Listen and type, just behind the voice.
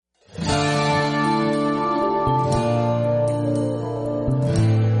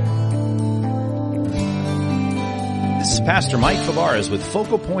Pastor Mike Fabarez with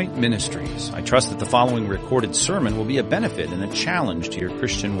Focal Point Ministries. I trust that the following recorded sermon will be a benefit and a challenge to your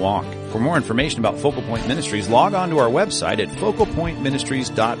Christian walk. For more information about Focal Point Ministries, log on to our website at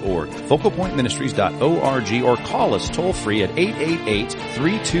focalpointministries.org, focalpointministries.org, or call us toll-free at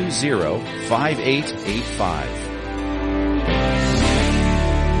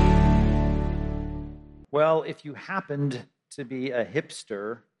 888-320-5885. Well, if you happened to be a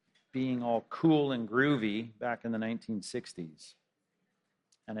hipster being all cool and groovy back in the 1960s,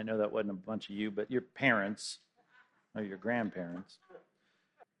 and I know that wasn't a bunch of you, but your parents or your grandparents,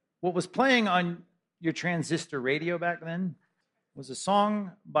 what was playing on your transistor radio back then was a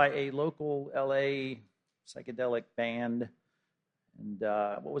song by a local LA psychedelic band. And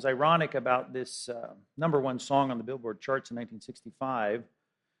what was ironic about this number one song on the Billboard charts in 1965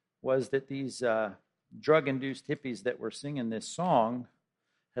 was that these drug-induced hippies that were singing this song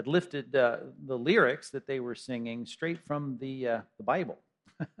had lifted the lyrics that they were singing straight from the Bible.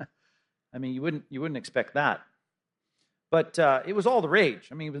 I mean, you wouldn't expect that, but it was all the rage.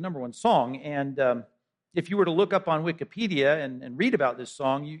 I mean, it was the number one song, and if you were to look up on Wikipedia and read about this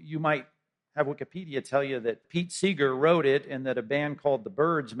song, you might have Wikipedia tell you that Pete Seeger wrote it and that a band called the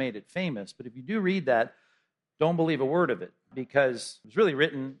Byrds made it famous. But if you do read that, don't believe a word of it, because it was really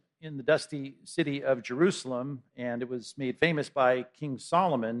written in the dusty city of Jerusalem, and it was made famous by King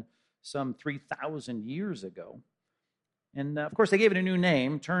Solomon some 3,000 years ago. And of course, they gave it a new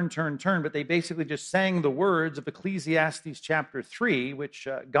name, Turn, Turn, Turn, but they basically just sang the words of Ecclesiastes chapter 3, which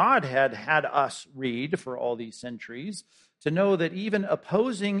God had us read for all these centuries, to know that even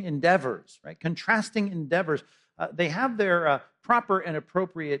opposing endeavors, right, contrasting endeavors, they have their proper and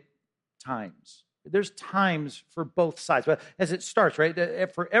appropriate times. There's times for both sides. But as it starts,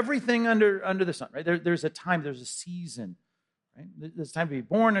 right, for everything under the sun, right, there's a time, there's a season, right? There's a time to be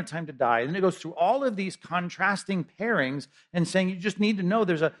born and a time to die. And it goes through all of these contrasting pairings and saying you just need to know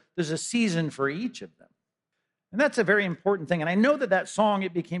there's a season for each of them. And that's a very important thing. And I know that song,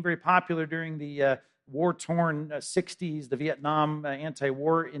 it became very popular during the war-torn 60s, the Vietnam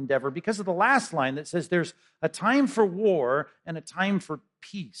anti-war endeavor, because of the last line that says there's a time for war and a time for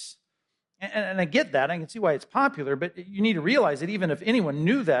peace. And I get that. I can see why it's popular, but you need to realize that even if anyone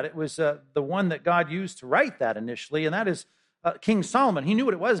knew that, it was the one that God used to write that initially, and that is King Solomon. He knew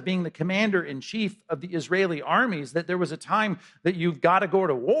what it was, being the commander-in-chief of the Israeli armies, that there was a time that you've got to go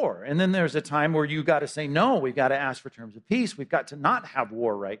to war, and then there's a time where you've got to say, no, we've got to ask for terms of peace. We've got to not have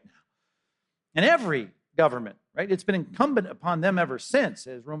war right now. And every government, right, it's been incumbent upon them ever since,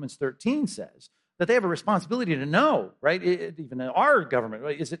 as Romans 13 says, that they have a responsibility to know, right? Even in our government,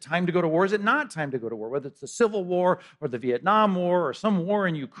 right? Is it time to go to war? Is it not time to go to war? Whether it's the Civil War or the Vietnam War or some war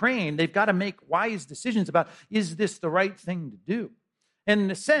in Ukraine, they've got to make wise decisions about, is this the right thing to do? And in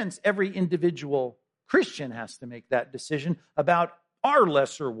a sense, every individual Christian has to make that decision about our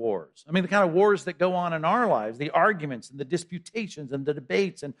lesser wars. I mean, the kind of wars that go on in our lives, the arguments and the disputations and the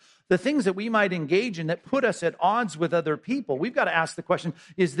debates and the things that we might engage in that put us at odds with other people. We've got to ask the question,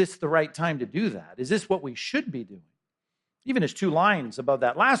 is this the right time to do that? Is this what we should be doing? Even as 2 lines above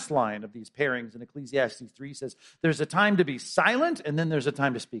that last line of these pairings in Ecclesiastes 3 says, there's a time to be silent and then there's a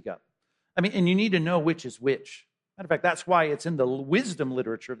time to speak up. I mean, and you need to know which is which. Matter of fact, that's why it's in the wisdom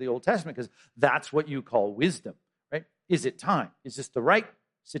literature of the Old Testament, because that's what you call wisdom. Right? Is it time? Is this the right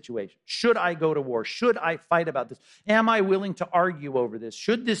situation? Should I go to war? Should I fight about this? Am I willing to argue over this?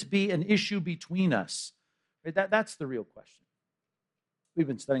 Should this be an issue between us? Right? That's the real question. We've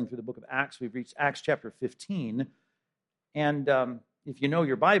been studying through the book of Acts. We've reached Acts chapter 15. And if you know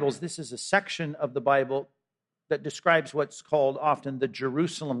your Bibles, this is a section of the Bible that describes what's called often the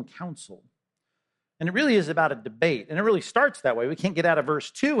Jerusalem Council. And it really is about a debate. And it really starts that way. We can't get out of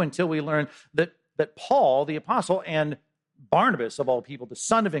verse 2 until we learn that Paul, the apostle, and Barnabas, of all people, the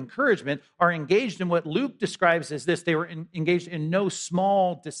son of encouragement, are engaged in what Luke describes as this. They were engaged in no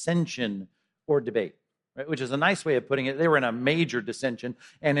small dissension or debate, right? Which is a nice way of putting it. They were in a major dissension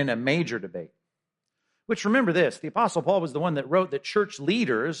and in a major debate. Which, remember this, the apostle Paul was the one that wrote that church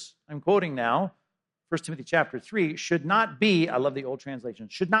leaders, I'm quoting now, 1 Timothy chapter 3, should not be, I love the old translation,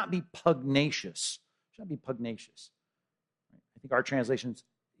 should not be pugnacious. Should not be pugnacious. I think our translations,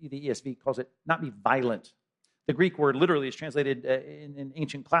 the ESV calls it not be violent. The Greek word literally is translated in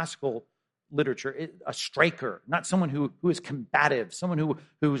ancient classical literature, a striker, not someone who is combative, someone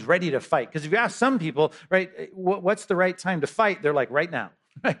who's ready to fight. Because if you ask some people, right, what's the right time to fight? They're like, right now.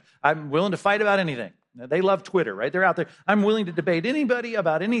 Right? I'm willing to fight about anything. They love Twitter, right? They're out there. I'm willing to debate anybody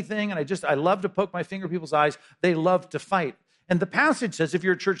about anything, and I love to poke my finger in people's eyes. They love to fight. And the passage says if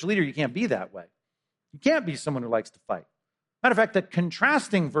you're a church leader, you can't be that way. You can't be someone who likes to fight. Matter of fact, the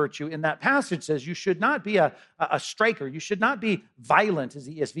contrasting virtue in that passage says you should not be a striker. You should not be violent, as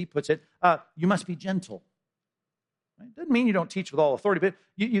the ESV puts it. You must be gentle. Right? Doesn't mean you don't teach with all authority, but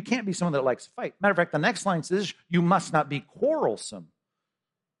you can't be someone that likes to fight. Matter of fact, the next line says you must not be quarrelsome.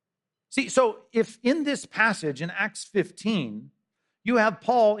 See, so if in this passage in Acts 15, you have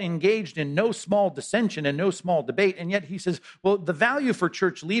Paul engaged in no small dissension and no small debate, and yet he says, well, the value for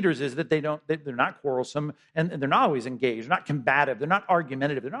church leaders is that they're not quarrelsome, and they're not always engaged, they're not combative, they're not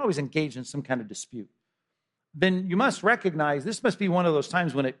argumentative, they're not always engaged in some kind of dispute. Then you must recognize this must be one of those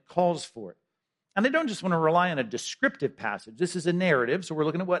times when it calls for it. And they don't just want to rely on a descriptive passage. This is a narrative, so we're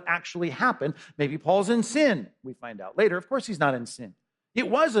looking at what actually happened. Maybe Paul's in sin, we find out later. Of course he's not in sin. It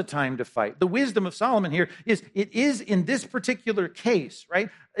was a time to fight. The wisdom of Solomon here is, it is in this particular case, right?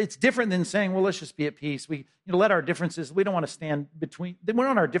 It's different than saying, well, let's just be at peace. We let our differences, we don't want to stand between, we don't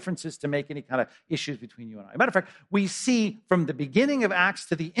want our differences to make any kind of issues between you and I. Matter of fact, we see from the beginning of Acts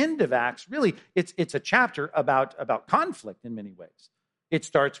to the end of Acts, really, it's a chapter about conflict in many ways. It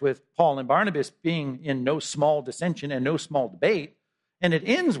starts with Paul and Barnabas being in no small dissension and no small debate. And it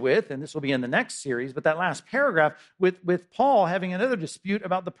ends with, and this will be in the next series, but that last paragraph with Paul having another dispute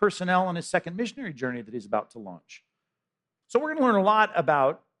about the personnel on his second missionary journey that he's about to launch. So we're going to learn a lot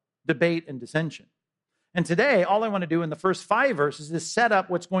about debate and dissension. And today, all I want to do in the first 5 verses is set up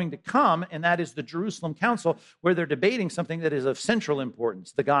what's going to come, and that is the Jerusalem Council, where they're debating something that is of central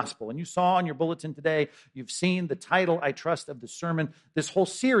importance, the gospel. And you saw on your bulletin today, you've seen the title, I trust, of the sermon. This whole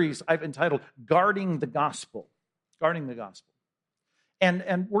series I've entitled, Guarding the Gospel. Guarding the Gospel.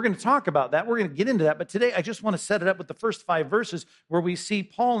 And we're going to talk about that. We're going to get into that. But today, I just want to set it up with the first 5 verses where we see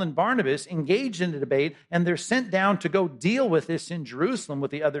Paul and Barnabas engaged in a debate, and they're sent down to go deal with this in Jerusalem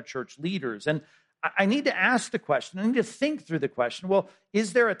with the other church leaders. And I need to ask the question, I need to think through the question, well,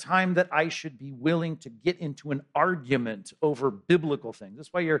 is there a time that I should be willing to get into an argument over biblical things?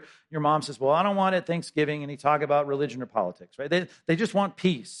 That's why your mom says, well, I don't want it Thanksgiving any talk about religion or politics, right? They just want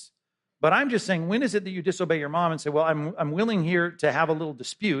peace. But I'm just saying, when is it that you disobey your mom and say, well, I'm willing here to have a little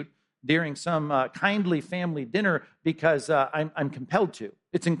dispute during some kindly family dinner because I'm compelled to.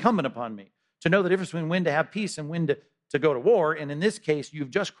 It's incumbent upon me to know the difference between when to have peace and when to go to war. And in this case, you've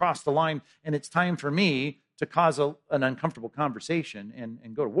just crossed the line, and it's time for me to cause an uncomfortable conversation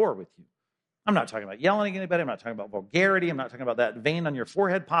and go to war with you. I'm not talking about yelling at anybody. I'm not talking about vulgarity. I'm not talking about that vein on your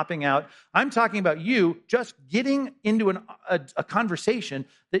forehead popping out. I'm talking about you just getting into a conversation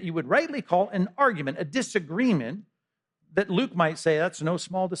that you would rightly call an argument, a disagreement that Luke might say that's no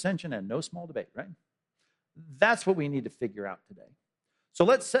small dissension and no small debate, right? That's what we need to figure out today. So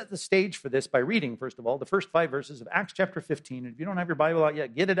let's set the stage for this by reading, first of all, the first 5 verses of Acts chapter 15. And if you don't have your Bible out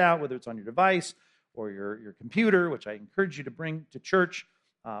yet, get it out, whether it's on your device or your computer, which I encourage you to bring to church.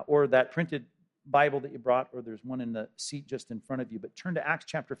 Or that printed Bible that you brought, or there's one in the seat just in front of you. But turn to Acts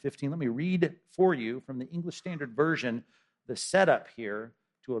chapter 15. Let me read for you from the English Standard Version the setup here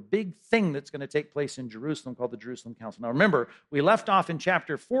to a big thing that's going to take place in Jerusalem called the Jerusalem Council. Now remember, we left off in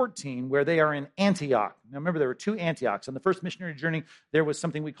chapter 14 where they are in Antioch. Now remember, there were 2 Antiochs. On the first missionary journey, there was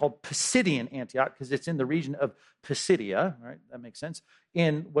something we called Pisidian Antioch because it's in the region of Pisidia, right? That makes sense.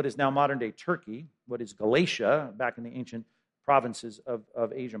 In what is now modern-day Turkey, what is Galatia, back in the ancient provinces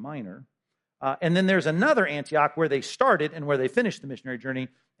of Asia Minor. And then there's another Antioch where they started and where they finished the missionary journey,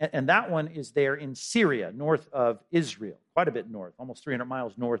 and that one is there in Syria, north of Israel, quite a bit north, almost 300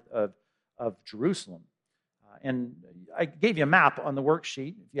 miles north of Jerusalem. And I gave you a map on the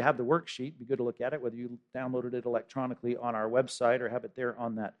worksheet. If you have the worksheet, it'd be good to look at it, whether you downloaded it electronically on our website or have it there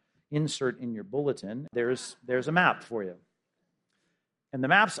on that insert in your bulletin. There's a map for you. And the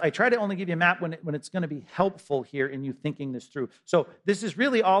maps, I try to only give you a map when it's going to be helpful here in you thinking this through. So this is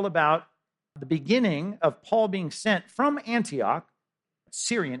really all about the beginning of Paul being sent from Antioch,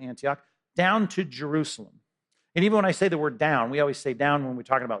 Syrian Antioch, down to Jerusalem. And even when I say the word down, we always say down when we're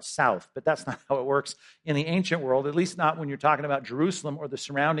talking about south, but that's not how it works in the ancient world, at least not when you're talking about Jerusalem or the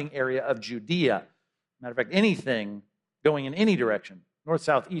surrounding area of Judea. Matter of fact, anything going in any direction, north,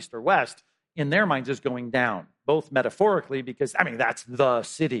 south, east, or west, in their minds is going down, both metaphorically because, that's the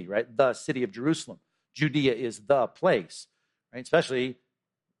city, right? The city of Jerusalem. Judea is the place, right? Especially,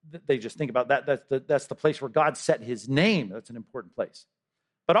 they just think about that. That's the place where God set his name. That's an important place.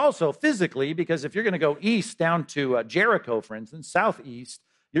 But also physically, because if you're going to go east down to Jericho, for instance, southeast,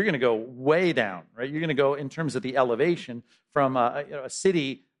 you're going to go way down, right? You're going to go in terms of the elevation from a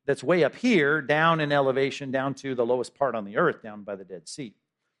city that's way up here down in elevation down to the lowest part on the earth, down by the Dead Sea.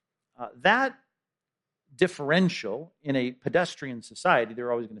 That differential in a pedestrian society,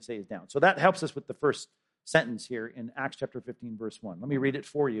 they're always going to say is down. So that helps us with the first sentence here in Acts chapter 15, verse 1. Let me read it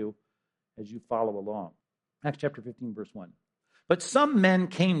for you as you follow along. Acts chapter 15, verse 1. But some men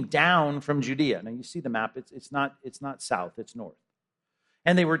came down from Judea. Now you see the map. It's not south, it's north.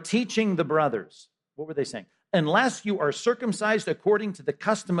 And they were teaching the brothers. What were they saying? Unless you are circumcised according to the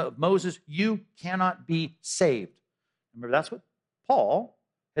custom of Moses, you cannot be saved. Remember, that's what Paul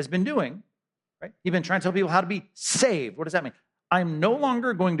has been doing, right? He's been trying to tell people how to be saved. What does that mean? I'm no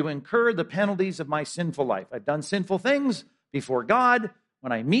longer going to incur the penalties of my sinful life. I've done sinful things before God.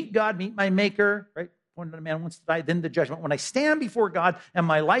 When I meet God, meet my maker, right? Appointed a man once to die, then the judgment. When I stand before God and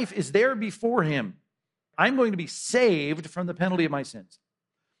my life is there before him, I'm going to be saved from the penalty of my sins.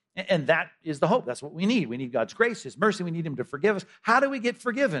 And that is the hope. That's what we need. We need God's grace, his mercy. We need him to forgive us. How do we get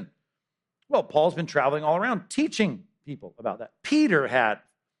forgiven? Well, Paul's been traveling all around teaching people about that. Peter had,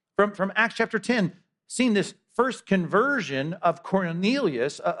 from Acts chapter 10, seen this first conversion of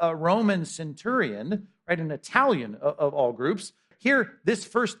Cornelius, a Roman centurion, right, an Italian of all groups. Here, this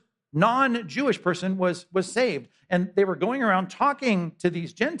first non-Jewish person was saved. And they were going around talking to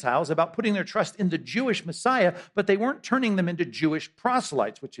these Gentiles about putting their trust in the Jewish Messiah, but they weren't turning them into Jewish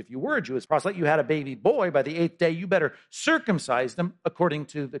proselytes, which if you were a Jewish proselyte, you had a baby boy. By the 8th day, you better circumcise them according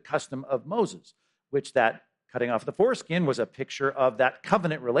to the custom of Moses, which that cutting off the foreskin was a picture of that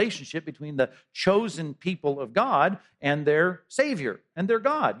covenant relationship between the chosen people of God and their Savior and their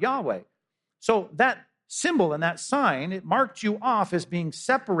God, Yahweh. So that symbol and that sign, it marked you off as being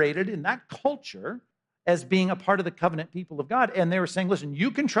separated in that culture as being a part of the covenant people of God. And they were saying, listen, you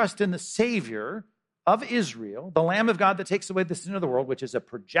can trust in the Savior of Israel, the Lamb of God that takes away the sin of the world, which is a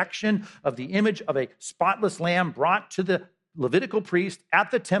projection of the image of a spotless lamb brought to the Levitical priest at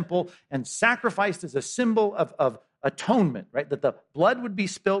the temple and sacrificed as a symbol of atonement, right? That the blood would be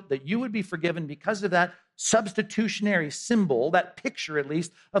spilt, that you would be forgiven because of that substitutionary symbol, that picture at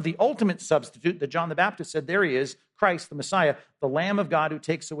least of the ultimate substitute that John the Baptist said, there he is, Christ, the Messiah, the Lamb of God who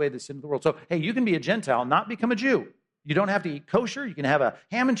takes away the sin of the world. So, hey, you can be a Gentile, not become a Jew. You don't have to eat kosher. You can have a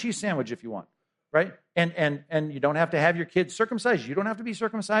ham and cheese sandwich if you want, right? And you don't have to have your kids circumcised. You don't have to be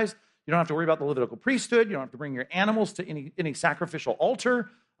circumcised. You don't have to worry about the Levitical priesthood. You don't have to bring your animals to any sacrificial altar.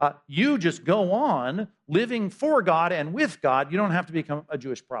 You just go on living for God and with God. You don't have to become a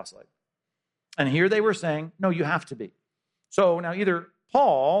Jewish proselyte. And here they were saying, no, you have to be. So now either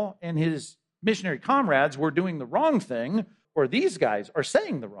Paul and his missionary comrades were doing the wrong thing, or these guys are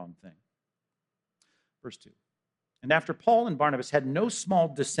saying the wrong thing. Verse 2. And after Paul and Barnabas had no small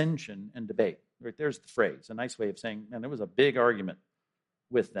dissension and debate. Right, there's the phrase, a nice way of saying, man, there was a big argument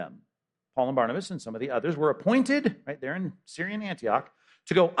with them. Paul and Barnabas and some of the others were appointed, right there in Syrian Antioch,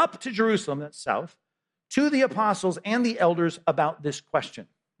 to go up to Jerusalem, that's south, to the apostles and the elders about this question.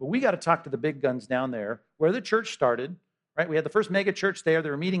 But we got to talk to the big guns down there where the church started, right? We had the first mega church there. They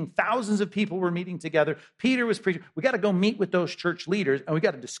were meeting, thousands of people were meeting together. Peter was preaching. We got to go meet with those church leaders, and we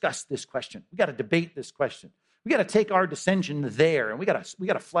got to discuss this question. We got to debate this question. We got to take our dissension there, and we got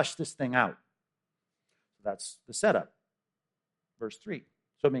to flesh this thing out. That's the setup. Verse 3.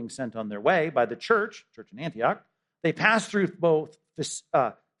 So being sent on their way by the church in Antioch, they passed through both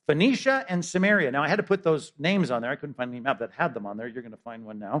Phoenicia and Samaria. Now, I had to put those names on there. I couldn't find any map that had them on there. You're going to find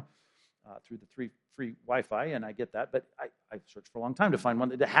one now through the free Wi-Fi, and I get that. But I searched for a long time to find one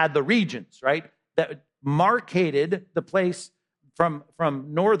that had the regions, right? That marcated the place from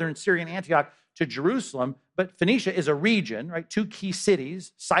northern Syrian Antioch to Jerusalem. But Phoenicia is a region, right? Two key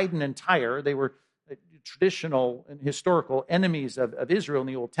cities, Sidon and Tyre. They were traditional and historical enemies of Israel in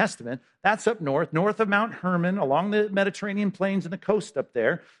the Old Testament. That's up north of Mount Hermon, along the Mediterranean plains and the coast up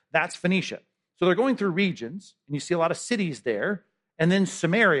there. That's Phoenicia. So they're going through regions, and you see a lot of cities there. And then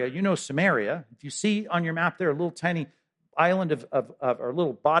Samaria, you know Samaria. If you see on your map there a little tiny island or a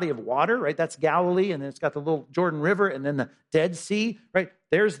little body of water, right? That's Galilee, and then it's got the little Jordan River, and then the Dead Sea, right?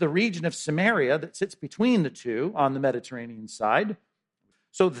 There's the region of Samaria that sits between the two on the Mediterranean side.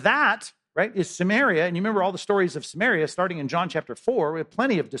 So that, right, is Samaria. And you remember all the stories of Samaria starting in John chapter 4. We have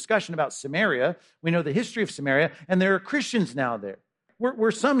plenty of discussion about Samaria. We know the history of Samaria, and there are Christians now there.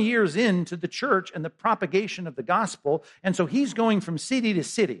 We're some years into the church and the propagation of the gospel, and so he's going from city to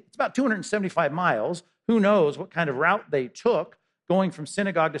city. It's about 275 miles. Who knows what kind of route they took going from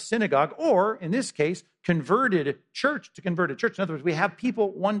synagogue to synagogue, or in this case, converted church to converted church. In other words, we have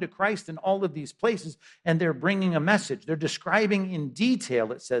people won to Christ in all of these places, and they're bringing a message. They're describing in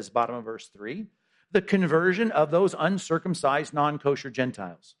detail, it says, bottom of verse 3, the conversion of those uncircumcised, non-kosher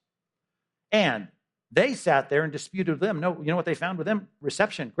Gentiles. And they sat there and disputed with them. No, you know what they found with them?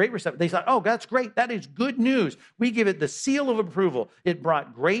 Reception, great reception. They thought, oh, that's great. That is good news. We give it the seal of approval. It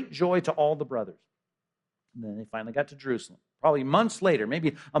brought great joy to all the brothers. And then they finally got to Jerusalem. Probably months later,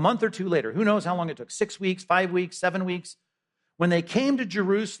 maybe a month or two later. Who knows how long it took? 6 weeks, 5 weeks, 7 weeks. When they came to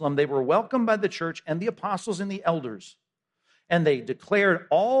Jerusalem, they were welcomed by the church and the apostles and the elders. and they declared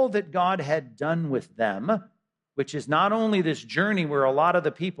all that God had done with them, which is not only this journey where a lot of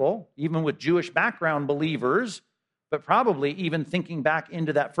the people, even with Jewish background believers, but probably even thinking back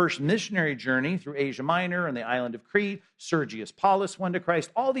into that first missionary journey through Asia Minor and the island of Crete, Sergius Paulus won to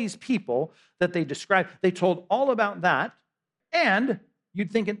Christ, all these people that they described, they told all about that, and you'd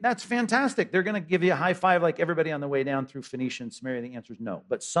think that's fantastic. They're going to give you a high five like everybody on the way down through Phoenicia and Samaria. The answer is no.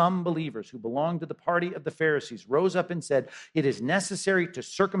 But some believers who belonged to the party of the Pharisees rose up and said, it is necessary to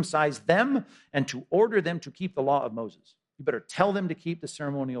circumcise them and to order them to keep the law of Moses. You better tell them to keep the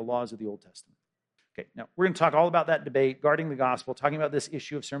ceremonial laws of the Old Testament. Okay, now we're going to talk all about that debate, guarding the gospel, talking about this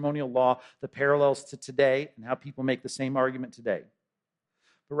issue of ceremonial law, the parallels to today, and how people make the same argument today.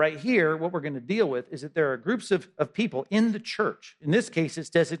 But right here, what we're going to deal with is that there are groups of people in the church. In this case, it's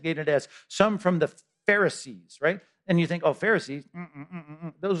designated as some from the Pharisees, right? And you think, oh, Pharisees,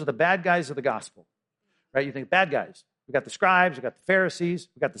 those are the bad guys of the gospel, right? You think, bad guys. We got the scribes, we got the Pharisees,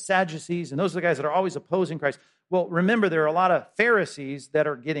 we got the Sadducees, and those are the guys that are always opposing Christ. Well, remember, there are a lot of Pharisees that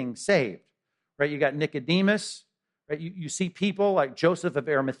are getting saved, right? You got Nicodemus, right? You see people like Joseph of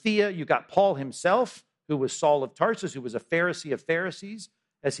Arimathea. You got Paul himself, who was Saul of Tarsus, who was a Pharisee of Pharisees,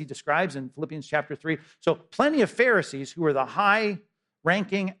 as he describes in Philippians chapter 3. So plenty of Pharisees who were the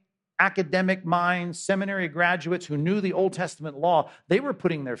high-ranking academic minds, seminary graduates who knew the Old Testament law. They were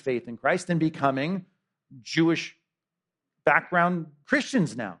putting their faith in Christ and becoming Jewish background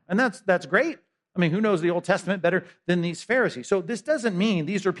Christians now. And that's great. I mean, who knows the Old Testament better than these Pharisees? So this doesn't mean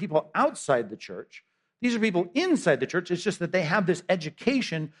these are people outside the church. These are people inside the church. It's just that they have this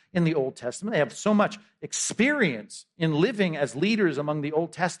education in the Old Testament. They have so much experience in living as leaders among the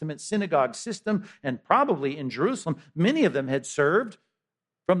Old Testament synagogue system, and probably in Jerusalem, many of them had served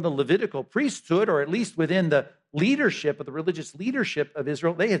from the Levitical priesthood, or at least within the leadership of the religious leadership of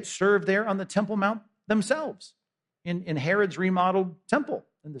Israel. They had served there on the Temple Mount themselves in Herod's remodeled temple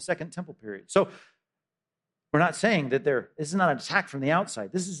in the Second Temple period. So we're not saying that this is not an attack from the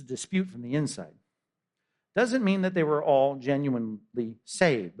outside. This is a dispute from the inside. Doesn't mean that they were all genuinely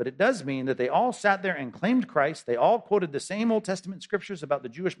saved, but it does mean that they all sat there and claimed Christ. They all quoted the same Old Testament scriptures about the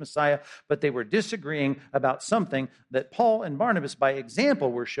Jewish Messiah, but they were disagreeing about something that Paul and Barnabas, by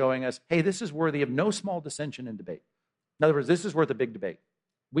example, were showing us, hey, this is worthy of no small dissension and debate. In other words, this is worth a big debate.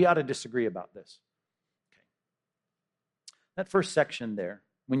 We ought to disagree about this. Okay. That first section there,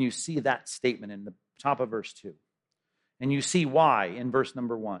 when you see that statement in the top of verse 2, and you see why in verse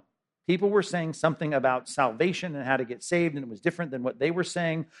number 1, people were saying something about salvation and how to get saved, and it was different than what they were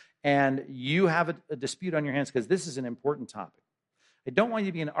saying. And you have a dispute on your hands because this is an important topic. I don't want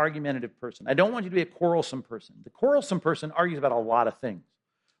you to be an argumentative person. I don't want you to be a quarrelsome person. The quarrelsome person argues about a lot of things.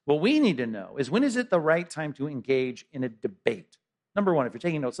 What we need to know is, when is it the right time to engage in a debate? Number one, if you're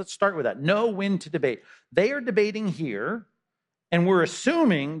taking notes, let's start with that. Know when to debate. They are debating here, and we're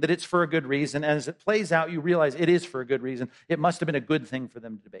assuming that it's for a good reason. As it plays out, you realize it is for a good reason. It must have been a good thing for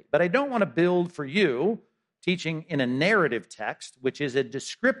them to debate. But I don't want to build for you, teaching in a narrative text, which is a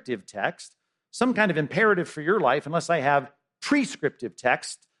descriptive text, some kind of imperative for your life, unless I have prescriptive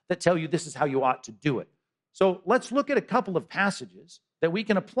texts that tell you this is how you ought to do it. So let's look at a couple of passages that we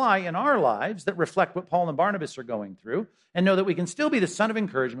can apply in our lives that reflect what Paul and Barnabas are going through, and know that we can still be the son of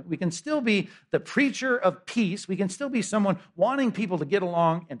encouragement. We can still be the preacher of peace. We can still be someone wanting people to get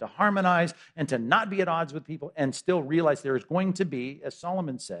along and to harmonize and to not be at odds with people, and still realize there is going to be, as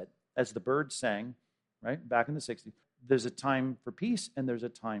Solomon said, as the birds sang, right, back in the 60s, there's a time for peace and there's a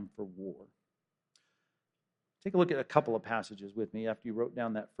time for war. Take a look at a couple of passages with me after you wrote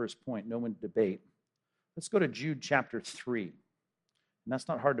down that first point, know when to debate. Let's go to Jude chapter 3. And that's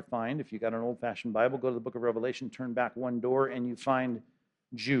not hard to find. If you got an old-fashioned Bible, go to the book of Revelation, turn back one door, and you find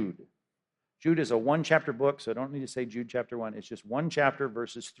Jude. Jude is a one-chapter book, so I don't need to say Jude chapter 1. It's just one chapter,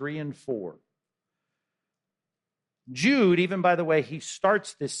 verses 3 and 4. Jude, even by the way, he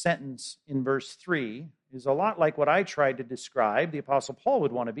starts this sentence in verse 3, is a lot like what I tried to describe the Apostle Paul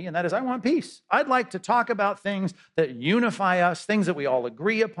would want to be, and that is, I want peace. I'd like to talk about things that unify us, things that we all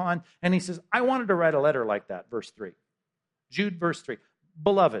agree upon. And he says, I wanted to write a letter like that, verse 3. Jude, verse 3.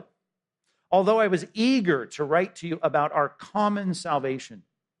 Beloved, although I was eager to write to you about our common salvation,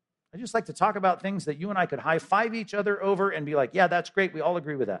 I just like to talk about things that you and I could high-five each other over and be like, yeah, that's great. We all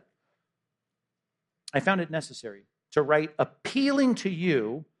agree with that. I found it necessary to write appealing to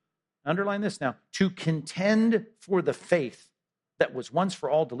you, underline this now, to contend for the faith that was once for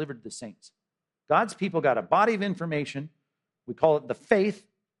all delivered to the saints. God's people got a body of information. We call it the faith,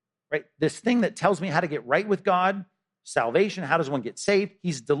 right? This thing that tells me how to get right with God, salvation, how does one get saved?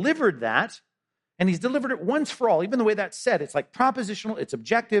 He's delivered that, And he's delivered it once for all. Even the way that's said, it's like propositional, it's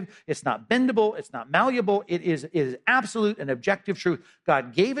objective, it's not bendable, it's not malleable. It is absolute and objective truth.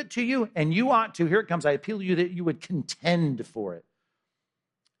 God gave it to you, and you ought to, here it comes, I appeal to you that you would contend for it.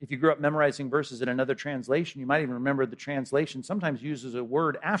 If you grew up memorizing verses in another translation, you might even remember the translation sometimes uses a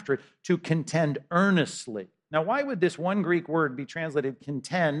word after it, to contend earnestly. Now, why would this one Greek word be translated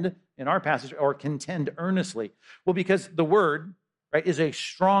contend in our passage or contend earnestly? Well, because the word, right, is a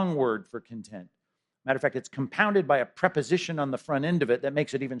strong word for contend. Matter of fact, it's compounded by a preposition on the front end of it that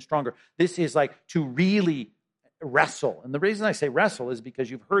makes it even stronger. This is like to really wrestle. And the reason I say wrestle is because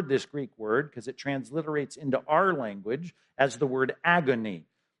you've heard this Greek word because it transliterates into our language as the word agony.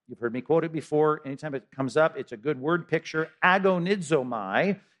 You've heard me quote it before. Anytime it comes up, it's a good word picture.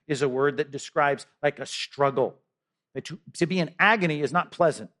 Agonizomai is a word that describes like a struggle. To be in agony is not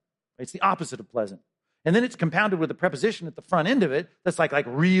pleasant. It's the opposite of pleasant. And then it's compounded with a preposition at the front end of it that's like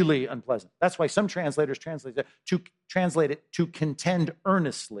really unpleasant. That's why some translators translate it to contend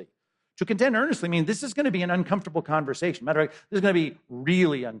earnestly. To contend earnestly means this is going to be an uncomfortable conversation. Matter of fact, this is going to be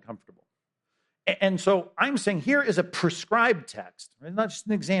really uncomfortable. And so I'm saying here is a prescribed text, right? Not just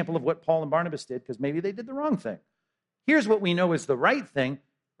an example of what Paul and Barnabas did, because maybe they did the wrong thing. Here's what we know is the right thing,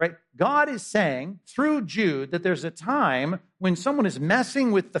 right? God is saying through Jude that there's a time when someone is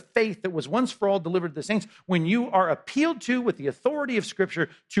messing with the faith that was once for all delivered to the saints, when you are appealed to with the authority of Scripture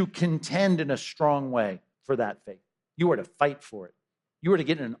to contend in a strong way for that faith. You are to fight for it. You are to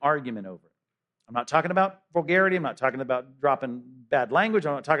get in an argument over it. I'm not talking about vulgarity. I'm not talking about dropping bad language.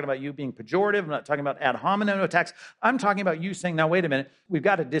 I'm not talking about you being pejorative. I'm not talking about ad hominem attacks. I'm talking about you saying, now, wait a minute, we've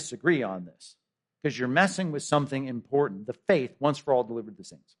got to disagree on this because you're messing with something important, the faith once for all delivered to the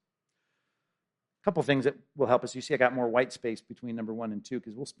saints. A couple things that will help us. You see, I got more white space between number 1 and 2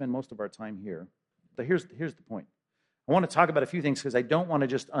 because we'll spend most of our time here. But here's the point. I want to talk about a few things because I don't want to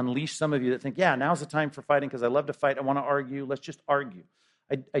just unleash some of you that think, yeah, now's the time for fighting because I love to fight. I want to argue. Let's just argue.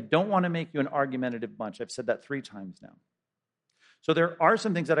 I don't want to make you an argumentative bunch. I've said that 3 times now. So there are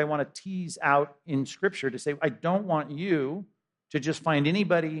some things that I want to tease out in Scripture to say, I don't want you to just find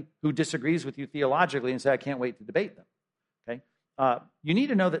anybody who disagrees with you theologically and say, I can't wait to debate them. Okay? You need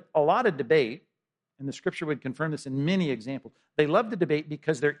to know that a lot of debate, and the Scripture would confirm this in many examples, they love to debate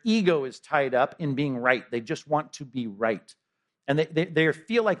because their ego is tied up in being right. They just want to be right. And they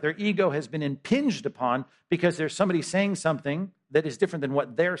feel like their ego has been impinged upon because there's somebody saying something that is different than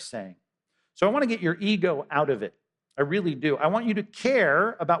what they're saying. So I want to get your ego out of it. I really do. I want you to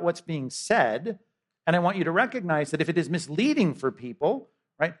care about what's being said, and I want you to recognize that if it is misleading for people,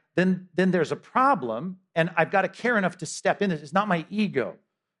 right, then there's a problem, and I've got to care enough to step in. It's not my ego.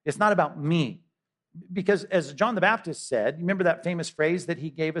 It's not about me. Because as John the Baptist said, you remember that famous phrase that he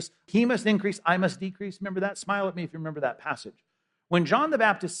gave us, he must increase, I must decrease. Remember that? Smile at me if you remember that passage. When John the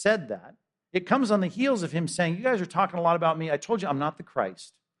Baptist said that, it comes on the heels of him saying, you guys are talking a lot about me. I told you I'm not the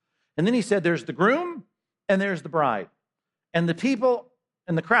Christ. And then he said, there's the groom and there's the bride. And the people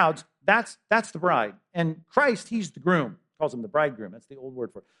and the crowds, that's the bride. And Christ, he's the groom. He calls him the bridegroom. That's the old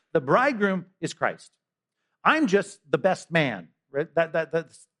word for it. The bridegroom is Christ. I'm just the best man. Right?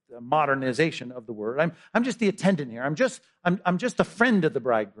 That's the modernization of the word. I'm just the attendant here. I'm just a friend of the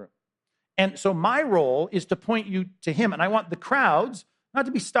bridegroom. And so my role is to point you to him. And I want the crowds not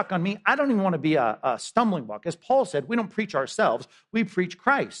to be stuck on me. I don't even want to be a stumbling block. As Paul said, we don't preach ourselves. We preach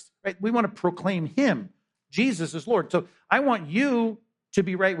Christ. Right? We want to proclaim him. Jesus is Lord. So I want you to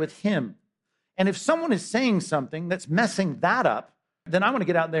be right with him. And if someone is saying something that's messing that up, then I want to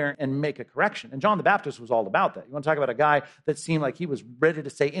get out there and make a correction. And John the Baptist was all about that. You want to talk about a guy that seemed like he was ready to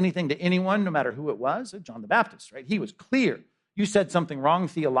say anything to anyone, no matter who it was? John the Baptist, right? He was clear. You said something wrong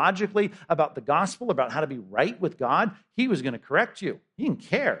theologically about the gospel, about how to be right with God. He was going to correct you. He didn't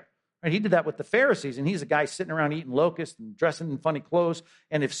care. Right? He did that with the Pharisees, and he's a guy sitting around eating locusts and dressing in funny clothes.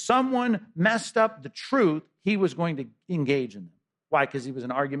 And if someone messed up the truth, he was going to engage in them. Why? Because he was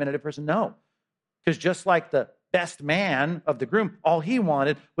an argumentative person? No. Because just like the best man of the groom, all he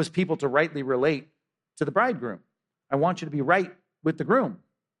wanted was people to rightly relate to the bridegroom. I want you to be right with the groom.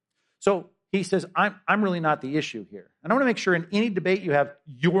 So he says, I'm really not the issue here. And I want to make sure in any debate you have,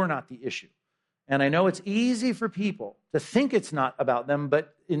 you're not the issue. And I know it's easy for people to think it's not about them,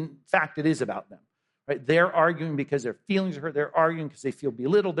 but in fact, it is about them. Right? They're arguing because their feelings are hurt. They're arguing because they feel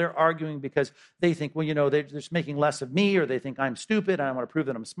belittled. They're arguing because they think, well, they're just making less of me, or they think I'm stupid and I want to prove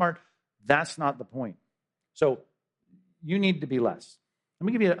that I'm smart. That's not the point. So you need to be less. Let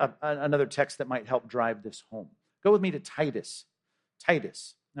me give you another text that might help drive this home. Go with me to Titus.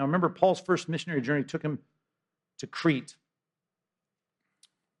 Titus. Now remember, Paul's first missionary journey took him to Crete.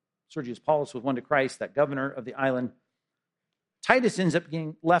 Sergius Paulus was won to Christ, that governor of the island. Titus ends up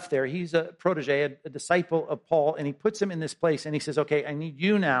being left there. He's a protege, a disciple of Paul, and he puts him in this place, and he says, okay, I need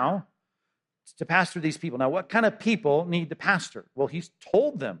you now to pastor these people. Now, what kind of people need to pastor? Well, he's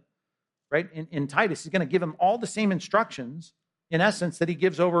told them, right? In Titus, he's going to give them all the same instructions, in essence, that he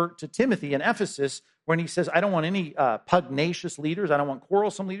gives over to Timothy in Ephesus, when he says, I don't want any pugnacious leaders. I don't want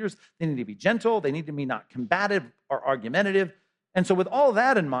quarrelsome leaders. They need to be gentle. They need to be not combative or argumentative. And so with all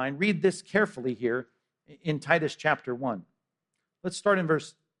that in mind, read this carefully here in Titus chapter 1. Let's start in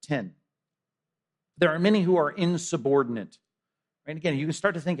verse 10. There are many who are insubordinate. Right? Again, you can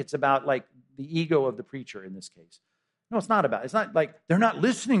start to think it's about like the ego of the preacher in this case. No, it's not about. It's not like they're not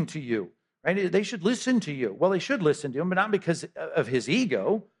listening to you. Right? They should listen to you. Well, they should listen to him, but not because of his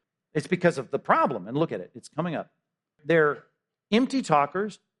ego. It's because of the problem. And look at it. It's coming up. They're empty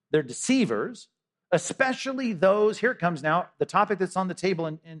talkers. They're deceivers, especially those, here it comes now, the topic that's on the table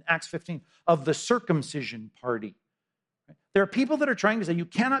in Acts 15, of the circumcision party. There are people that are trying to say you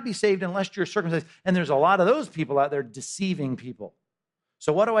cannot be saved unless you're circumcised. And there's a lot of those people out there deceiving people.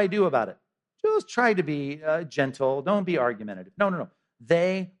 So what do I do about it? Just try to be gentle. Don't be argumentative. No.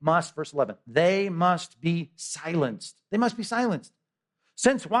 They must, verse 11, they must be silenced. They must be silenced.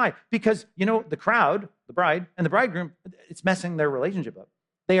 Since why? Because, the crowd, the bride, and the bridegroom, it's messing their relationship up.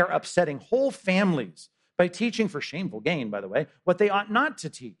 They are upsetting whole families by teaching for shameful gain, by the way, what they ought not to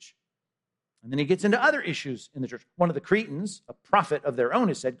teach. And then he gets into other issues in the church. One of the Cretans, a prophet of their own,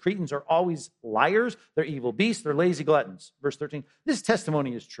 has said, Cretans are always liars, they're evil beasts, they're lazy gluttons. Verse 13, this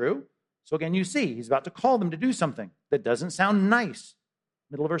testimony is true. So again, you see, he's about to call them to do something that doesn't sound nice.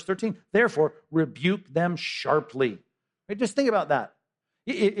 Middle of verse 13, therefore, rebuke them sharply. Right? Just think about that.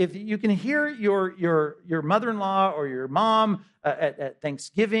 If you can hear your mother-in-law or your mom at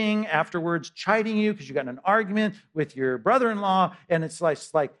Thanksgiving afterwards chiding you because you got in an argument with your brother-in-law, and it's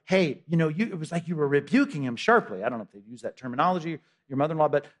like, hey, it was like you were rebuking him sharply. I don't know if they use that terminology, your mother-in-law,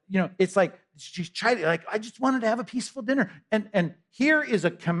 but it's like she's chiding, like, I just wanted to have a peaceful dinner. And here is a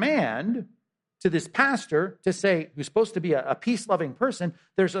command to this pastor to say, who's supposed to be a peace-loving person,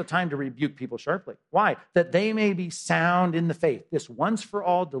 there's a time to rebuke people sharply. Why? That they may be sound in the faith, this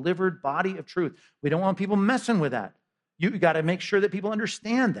once-for-all delivered body of truth. We don't want people messing with that. You got to make sure that people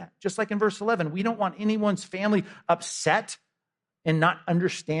understand that. Just like in verse 11, we don't want anyone's family upset and not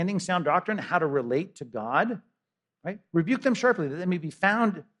understanding sound doctrine, how to relate to God. Right? Rebuke them sharply, that they may be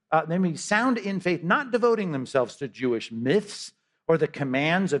found, they may be sound in faith, not devoting themselves to Jewish myths or the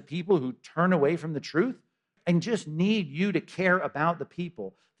commands of people who turn away from the truth, and just need you to care about the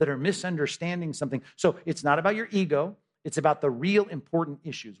people that are misunderstanding something. So it's not about your ego. It's about the real important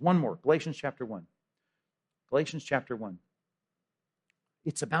issues. One more, Galatians chapter 1. Galatians chapter 1.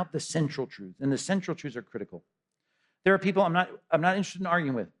 It's about the central truth, and the central truths are critical. There are people I'm not interested in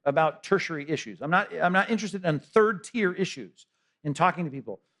arguing with about tertiary issues. I'm not interested in third-tier issues, in talking to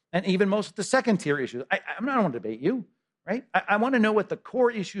people, and even most of the second-tier issues. I don't want to debate you. Right? I want to know what the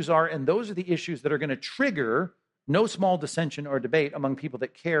core issues are, and those are the issues that are going to trigger no small dissension or debate among people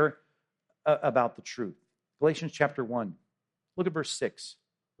that care about the truth. Galatians chapter 1. Look at verse 6.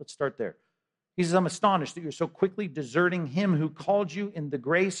 Let's start there. He says, I'm astonished that you're so quickly deserting him who called you in the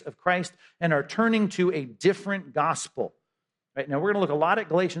grace of Christ and are turning to a different gospel. Right? Now, we're going to look a lot at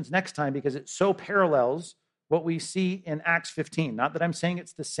Galatians next time because it so parallels what we see in Acts 15. Not that I'm saying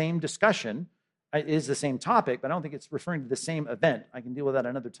it's the same discussion. It is the same topic, but I don't think it's referring to the same event. I can deal with that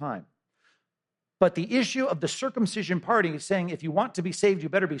another time. But the issue of the circumcision party is saying if you want to be saved, you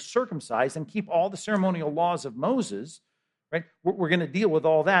better be circumcised and keep all the ceremonial laws of Moses, right? We're going to deal with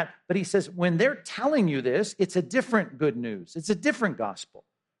all that. But he says when they're telling you this, it's a different good news. It's a different gospel,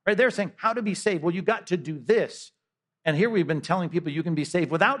 right? They're saying how to be saved. Well, you got to do this. And here we've been telling people you can be saved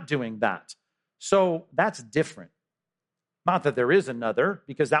without doing that. So that's different. Not that there is another,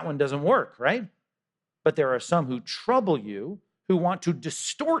 because that one doesn't work, right? But there are some who trouble you, who want to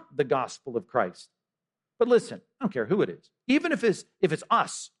distort the gospel of Christ. But listen, I don't care who it is. Even if it's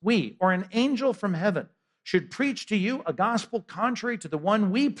us, we, or an angel from heaven should preach to you a gospel contrary to the one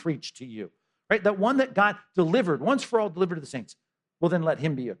we preach to you, right? That one that got delivered, once for all delivered to the saints. Well, then let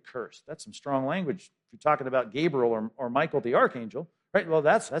him be accursed. That's some strong language. If you're talking about Gabriel or Michael the archangel, right? Well,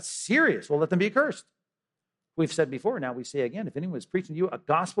 that's serious. Well, let them be accursed. We've said before, now we say again, if anyone is preaching to you a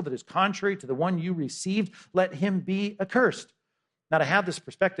gospel that is contrary to the one you received, let him be accursed. Now, to have this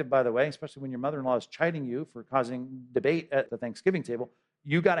perspective, by the way, especially when your mother-in-law is chiding you for causing debate at the Thanksgiving table,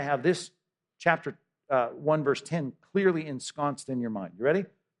 you got to have this chapter 1, verse 10 clearly ensconced in your mind. You ready?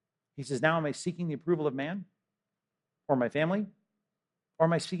 He says, now am I seeking the approval of man or my family? Or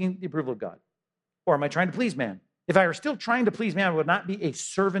am I seeking the approval of God? Or am I trying to please man? If I were still trying to please man, I would not be a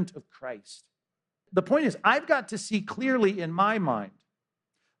servant of Christ. the point is, I've got to see clearly in my mind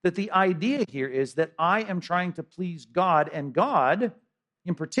that the idea here is that I am trying to please God, and God,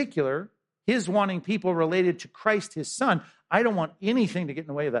 in particular, his wanting people related to Christ, his son. I don't want anything to get in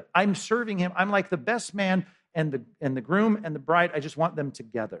the way of that. I'm serving him. I'm like the best man and the groom and the bride. I just want them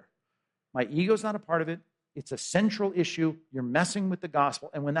together. My ego's not a part of it. It's a central issue. You're messing with the gospel.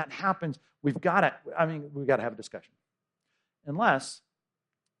 And when that happens, we've got to have a discussion. Unless,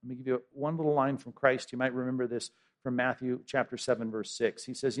 let me give you one little line from Christ. You might remember this from Matthew chapter 7, verse 6.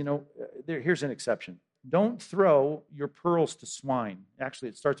 He says, here's an exception. Don't throw your pearls to swine. Actually,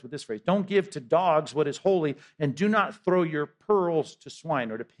 it starts with this phrase. Don't give to dogs what is holy, and do not throw your pearls to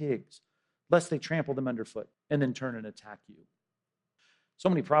swine or to pigs, lest they trample them underfoot and then turn and attack you. So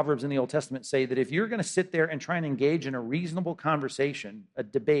many proverbs in the Old Testament say that if you're going to sit there and try and engage in a reasonable conversation, a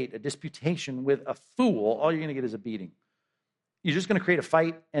debate, a disputation with a fool, all you're going to get is a beating. You're just going to create a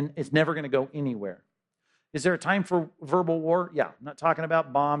fight, and it's never going to go anywhere. Is there a time for verbal war? Yeah. I'm not talking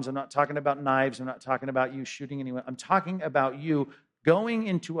about bombs. I'm not talking about knives. I'm not talking about you shooting anyone. I'm talking about you going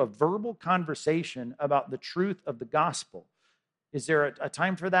into a verbal conversation about the truth of the gospel. Is there a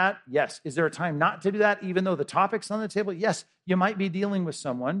time for that? Yes. Is there a time not to do that, even though the topic's on the table? Yes. You might be dealing with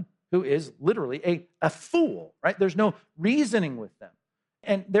someone who is literally a fool, right? There's no reasoning with them.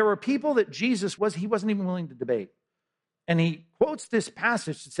 And there were people that he wasn't even willing to debate. And he quotes this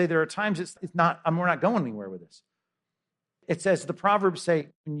passage to say there are times we're not going anywhere with this. It says, the Proverbs say,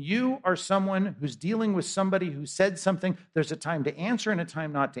 when you are someone who's dealing with somebody who said something, there's a time to answer and a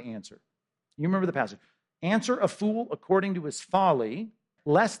time not to answer. You remember the passage. Answer a fool according to his folly,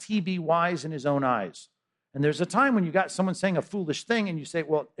 lest he be wise in his own eyes. And there's a time when you got someone saying a foolish thing and you say,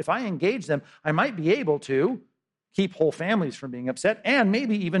 well, if I engage them, I might be able to keep whole families from being upset and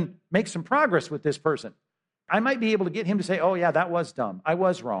maybe even make some progress with this person. I might be able to get him to say, oh yeah, that was dumb. I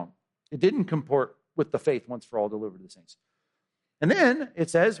was wrong. It didn't comport with the faith once for all delivered to the saints. And then it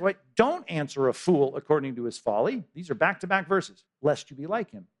says, wait, don't answer a fool according to his folly. These are back-to-back verses, lest you be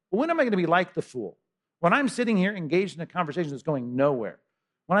like him. Well, when am I going to be like the fool? When I'm sitting here engaged in a conversation that's going nowhere.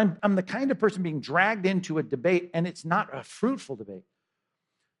 When I'm the kind of person being dragged into a debate and it's not a fruitful debate.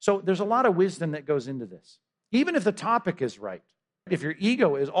 So there's a lot of wisdom that goes into this. Even if the topic is right, if your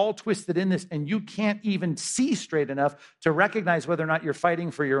ego is all twisted in this and you can't even see straight enough to recognize whether or not you're fighting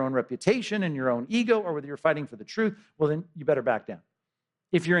for your own reputation and your own ego or whether you're fighting for the truth, well, then you better back down.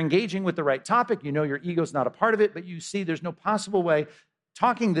 If you're engaging with the right topic, you know your ego's not a part of it, but you see there's no possible way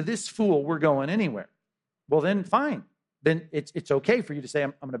talking to this fool, we're going anywhere. Well, then fine. Then it's okay for you to say,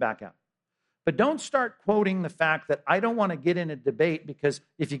 I'm going to back out. But don't start quoting the fact that I don't want to get in a debate because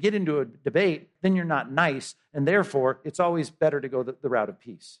if you get into a debate, then you're not nice. And therefore, it's always better to go the route of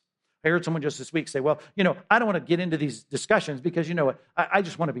peace. I heard someone just this week say, well, I don't want to get into these discussions because, I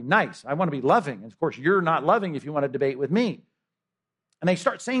just want to be nice. I want to be loving. And of course, you're not loving if you want to debate with me. And they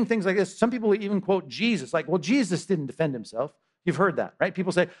start saying things like this. Some people even quote Jesus, like, well, Jesus didn't defend himself. You've heard that, right?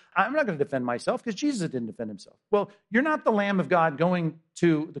 People say, I'm not going to defend myself because Jesus didn't defend himself. Well, you're not the Lamb of God going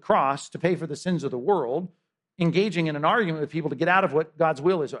to the cross to pay for the sins of the world, engaging in an argument with people to get out of what God's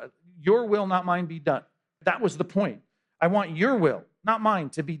will is. Your will, not mine, be done. That was the point. I want your will, not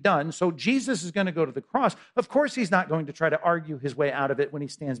mine, to be done. So Jesus is going to go to the cross. Of course, he's not going to try to argue his way out of it when he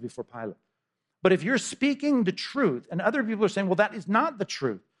stands before Pilate. But if you're speaking the truth and other people are saying, well, that is not the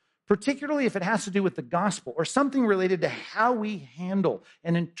truth, particularly if it has to do with the gospel or something related to how we handle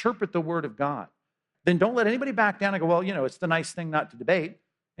and interpret the word of God, then don't let anybody back down and go, well, it's the nice thing not to debate.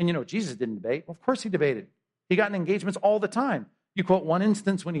 And Jesus didn't debate. Well, of course he debated. He got in engagements all the time. You quote one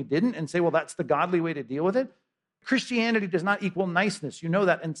instance when he didn't and say, well, that's the godly way to deal with it. Christianity does not equal niceness. You know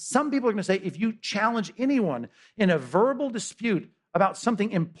that. And some people are going to say, if you challenge anyone in a verbal dispute about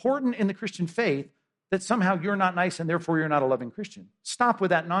something important in the Christian faith, that somehow you're not nice and therefore you're not a loving Christian. Stop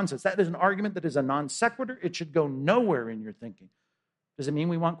with that nonsense. That is an argument that is a non sequitur. It should go nowhere in your thinking. Does it mean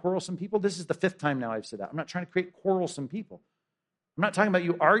we want quarrelsome people? This is the 5th time now I've said that. I'm not trying to create quarrelsome people. I'm not talking about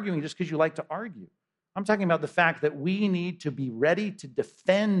you arguing just because you like to argue. I'm talking about the fact that we need to be ready to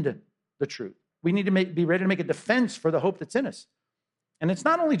defend the truth. We need to be ready to make a defense for the hope that's in us. And it's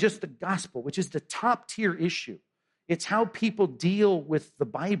not only just the gospel, which is the top tier issue. It's how people deal with the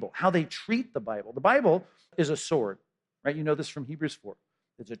Bible, how they treat the Bible. The Bible is a sword, right? You know this from Hebrews 4.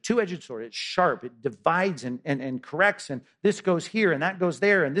 It's a two-edged sword. It's sharp. It divides and corrects, and this goes here, and that goes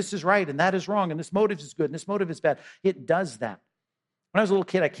there, and this is right, and that is wrong, and this motive is good, and this motive is bad. It does that. When I was a little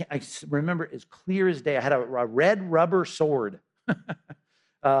kid, I remember as clear as day, I had a red rubber sword.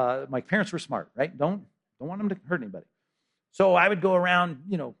 My parents were smart, right? Don't want them to hurt anybody. So I would go around,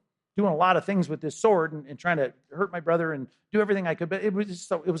 doing a lot of things with this sword and trying to hurt my brother and do everything I could. But it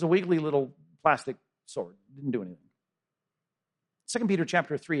was a wiggly little plastic sword. Didn't do anything. 2 Peter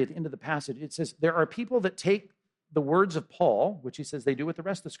chapter 3, at the end of the passage, it says, there are people that take the words of Paul, which he says they do with the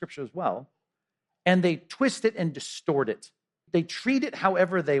rest of the scripture as well, and they twist it and distort it. They treat it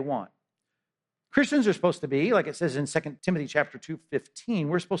however they want. Christians are supposed to be, like it says in 2 Timothy chapter 2:15,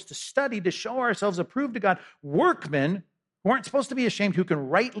 we're supposed to study to show ourselves approved to God, workmen who aren't supposed to be ashamed, who can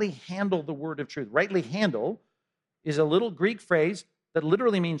rightly handle the word of truth. Rightly handle is a little Greek phrase that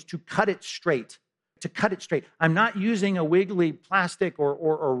literally means to cut it straight. To cut it straight. I'm not using a wiggly plastic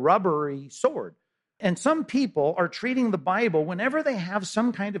or rubbery sword. And some people are treating the Bible whenever they have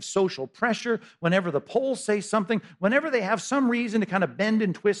some kind of social pressure, whenever the polls say something, whenever they have some reason to kind of bend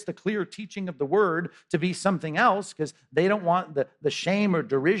and twist the clear teaching of the word to be something else because they don't want the shame or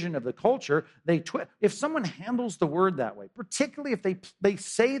derision of the culture. If someone handles the word that way, particularly if they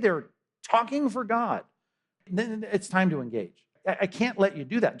say they're talking for God, then it's time to engage. I can't let you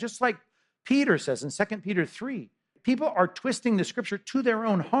do that. Just like Peter says in 2 Peter 3, people are twisting the scripture to their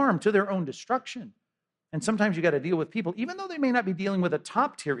own harm, to their own destruction. And sometimes you got to deal with people, even though they may not be dealing with a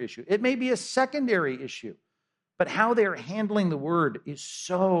top tier issue. It may be a secondary issue. But how they're handling the word is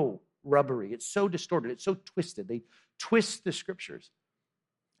so rubbery. It's so distorted. It's so twisted. They twist the scriptures.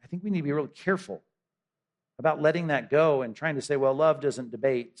 I think we need to be real careful about letting that go and trying to say, well, love doesn't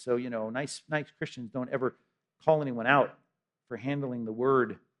debate. So, nice Christians don't ever call anyone out for handling the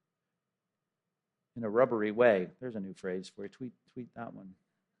word in a rubbery way. There's a new phrase for you. Tweet that one.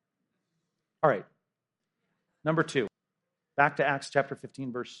 All right. Number 2. Back to Acts chapter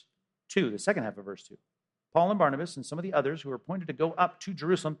 15, verse 2, the second half of verse 2. Paul and Barnabas and some of the others who were appointed to go up to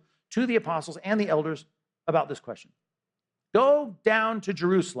Jerusalem to the apostles and the elders about this question. Go down to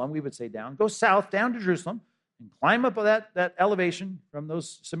Jerusalem, we would say down. Go south, down to Jerusalem, and climb up that elevation from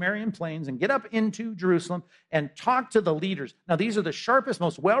those Sumerian plains and get up into Jerusalem and talk to the leaders. Now, these are the sharpest,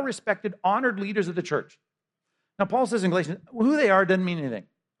 most well-respected, honored leaders of the church. Now, Paul says in Galatians, who they are doesn't mean anything.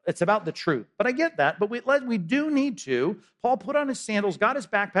 It's about the truth. But I get that. But we do need to. Paul put on his sandals, got his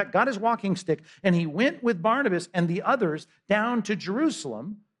backpack, got his walking stick, and he went with Barnabas and the others down to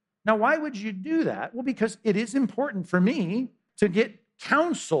Jerusalem. Now, why would you do that? Well, because it is important for me to get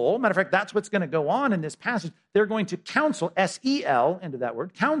counsel. Matter of fact, that's what's going to go on in this passage. They're going to counsel, S-E-L, into that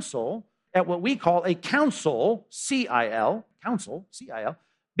word, counsel, at what we call a council, C-I-L, council, C-I-L,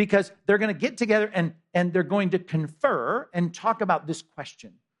 because they're going to get together and they're going to confer and talk about this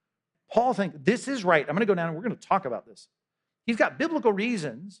question. Paul thinks, this is right. I'm going to go down and we're going to talk about this. He's got biblical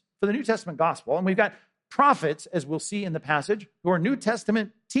reasons for the New Testament gospel, and we've got prophets, as we'll see in the passage, who are New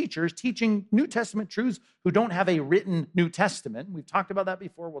Testament teachers teaching New Testament truths who don't have a written New Testament. We've talked about that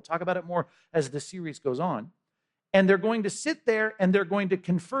before. We'll talk about it more as the series goes on. And they're going to sit there and they're going to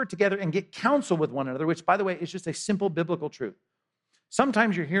confer together and get counsel with one another, which, by the way, is just a simple biblical truth.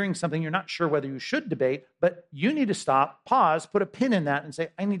 Sometimes you're hearing something, you're not sure whether you should debate, but you need to stop, pause, put a pin in that and say,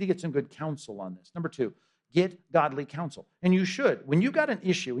 I need to get some good counsel on this. Number 2, get godly counsel. And you should. When you got an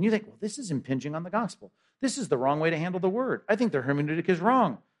issue and you think, well, this is impinging on the gospel. This is the wrong way to handle the word. I think their hermeneutic is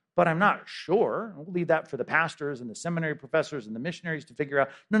wrong, but I'm not sure. We'll leave that for the pastors and the seminary professors and the missionaries to figure out.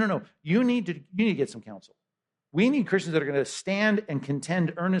 No. You need to get some counsel. We need Christians that are going to stand and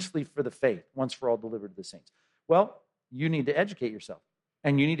contend earnestly for the faith once for all delivered to the saints. Well, you need to educate yourself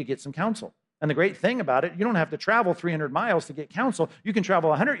and you need to get some counsel. And the great thing about it, you don't have to travel 300 miles to get counsel. You can travel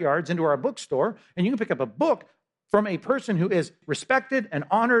 100 yards into our bookstore and you can pick up a book from a person who is respected and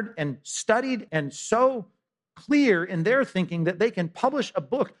honored and studied and so clear in their thinking that they can publish a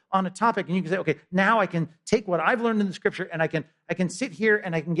book on a topic. And you can say, okay, now I can take what I've learned in the scripture and I can sit here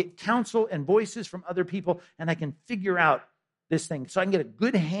and I can get counsel and voices from other people and I can figure out this thing so I can get a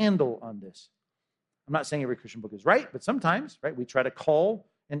good handle on this. I'm not saying every Christian book is right, but sometimes, right, we try to call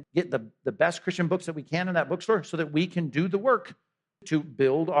and get the best Christian books that we can in that bookstore so that we can do the work to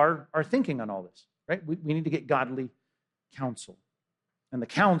build our thinking on all this, right? We need to get godly counsel. And the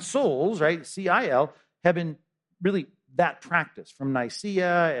councils, right, C-I-L, have been really that practice from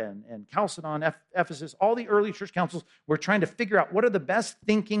Nicaea and Chalcedon, Ephesus, all the early church councils were trying to figure out what are the best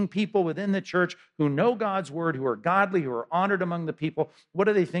thinking people within the church who know God's word, who are godly, who are honored among the people. What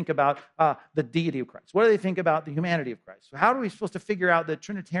do they think about the deity of Christ? What do they think about the humanity of Christ? So how are we supposed to figure out the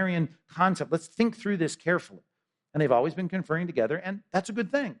Trinitarian concept? Let's think through this carefully. And they've always been conferring together, and that's a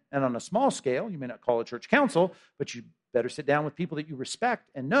good thing. And on a small scale, you may not call it church council, but you better sit down with people that you respect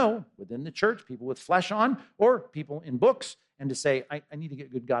and know within the church, people with flesh on, or people in books, and to say, I need to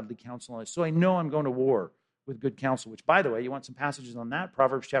get good godly counsel on this. So I know I'm going to war with good counsel, which, by the way, you want some passages on that?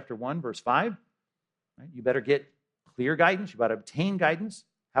 Proverbs chapter 1, verse 5. Right? You better get clear guidance. You better obtain guidance.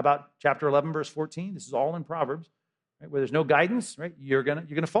 How about chapter 11, verse 14? This is all in Proverbs. Right? Where there's no guidance, right? You're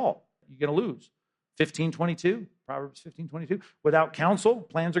gonna fall. you're going to lose. 15:22, Proverbs 15:22. Without counsel,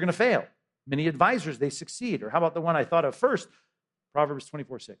 plans are going to fail. Many advisors, they succeed. Or how about the one I thought of first? Proverbs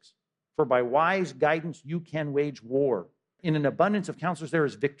 24:6. For by wise guidance, you can wage war. In an abundance of counselors, there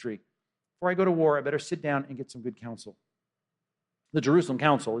is victory. Before I go to war, I better sit down and get some good counsel. The Jerusalem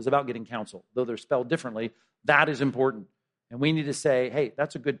Council is about getting counsel. Though they're spelled differently, that is important. And we need to say, hey,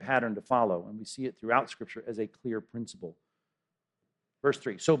 that's a good pattern to follow. And we see it throughout Scripture as a clear principle. Verse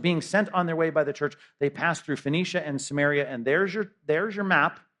 3, so being sent on their way by the church, they passed through Phoenicia and Samaria, and there's your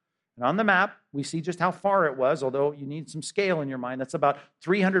map. And on the map, we see just how far it was, although you need some scale in your mind. That's about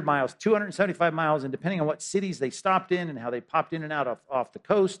 300 miles, 275 miles, and depending on what cities they stopped in and how they popped in and out off the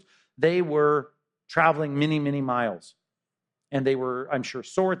coast, they were traveling many, many miles. And they were, I'm sure,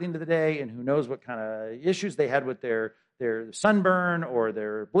 sore at the end of the day, and who knows what kind of issues they had with their sunburn or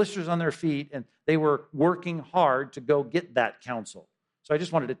their blisters on their feet, and they were working hard to go get that counsel. So I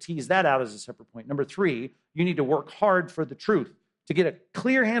just wanted to tease that out as a separate point. Number 3, you need to work hard for the truth. To get a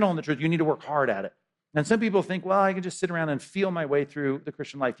clear handle on the truth, you need to work hard at it. And some people think, well, I can just sit around and feel my way through the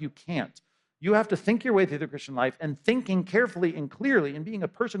Christian life. You can't. You have to think your way through the Christian life, and thinking carefully and clearly and being a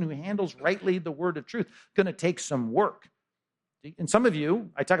person who handles rightly the word of truth going to take some work. And some of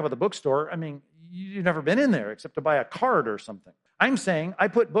you, I talk about the bookstore, I mean, you've never been in there except to buy a card or something. I'm saying I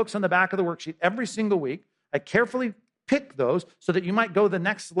put books on the back of the worksheet every single week. I carefully pick those so that you might go the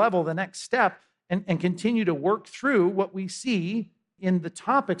next level, the next step, and continue to work through what we see in the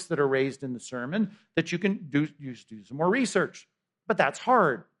topics that are raised in the sermon, that you can do some more research. But that's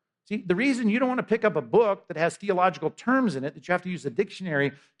hard. See, the reason you don't want to pick up a book that has theological terms in it, that you have to use a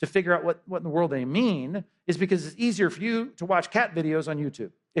dictionary to figure out what in the world they mean, is because it's easier for you to watch cat videos on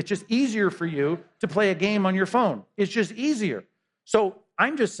YouTube. It's just easier for you to play a game on your phone. It's just easier. So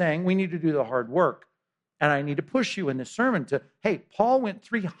I'm just saying we need to do the hard work. And I need to push you in this sermon to, hey, Paul went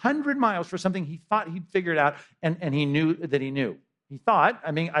 300 miles for something he thought he'd figured out, and he knew that he knew. He thought,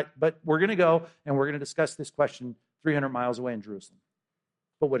 but we're going to go and we're going to discuss this question 300 miles away in Jerusalem.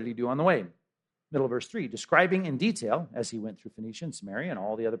 But what did he do on the way? Middle of verse 3, describing in detail, as he went through Phoenicia and Samaria and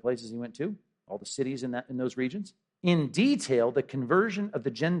all the other places he went to, all the cities in those regions, in detail, the conversion of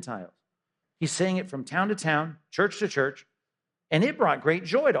the Gentiles. He's saying it from town to town, church to church, and it brought great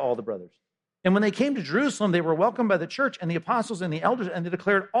joy to all the brothers. And when they came to Jerusalem, they were welcomed by the church and the apostles and the elders, and they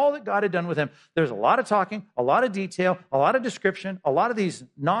declared all that God had done with him. There's a lot of talking, a lot of detail, a lot of description, a lot of these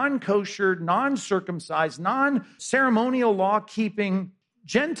non-kosher, non-circumcised, non-ceremonial law-keeping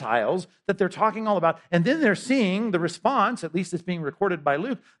Gentiles that they're talking all about. And then they're seeing the response, at least it's being recorded by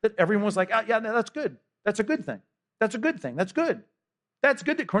Luke, that everyone was like, oh, yeah, that's good. That's a good thing. That's a good thing. That's good. That's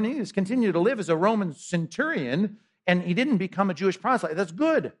good that Cornelius continued to live as a Roman centurion and he didn't become a Jewish proselyte. That's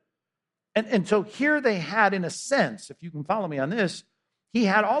good. And so here they had, in a sense, if you can follow me on this, he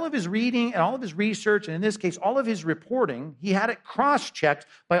had all of his reading and all of his research, and in this case, all of his reporting, he had it cross-checked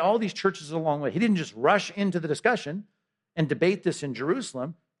by all these churches along the way. He didn't just rush into the discussion and debate this in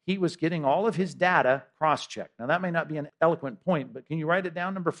Jerusalem. He was getting all of his data cross-checked. Now, that may not be an eloquent point, but can you write it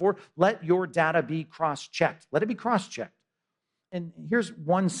down? Number 4, let your data be cross-checked. Let it be cross-checked. And here's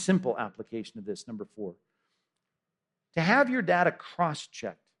one simple application of this, number 4. To have your data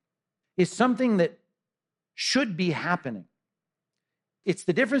cross-checked is something that should be happening. It's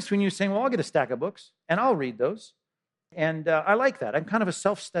the difference between you saying, well, I'll get a stack of books and I'll read those. And I like that. I'm kind of a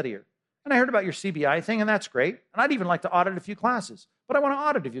self-studier. And I heard about your CBI thing, and that's great. And I'd even like to audit a few classes. But I want to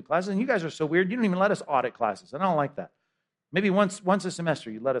audit a few classes, and you guys are so weird, you don't even let us audit classes. And I don't like that. Maybe once a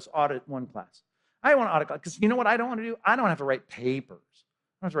semester, you let us audit one class. I want to audit class, because you know what I don't want to do? I don't have to write papers.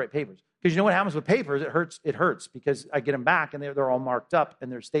 I don't have to write papers. Because you know what happens with papers? It hurts because I get them back, and they're all marked up,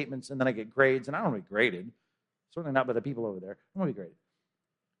 and they're statements, and then I get grades, and I don't want to be graded. Certainly not by the people over there. I don't want to be graded.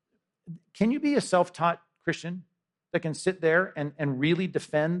 Can you be a self-taught Christian that can sit there and really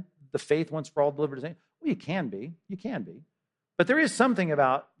defend the faith once for all delivered to saints? Well, you can be. You can be. But there is something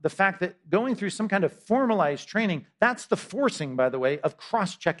about the fact that going through some kind of formalized training, that's the forcing, by the way, of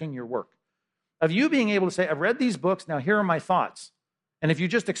cross-checking your work. Of you being able to say, I've read these books, now here are my thoughts. And if you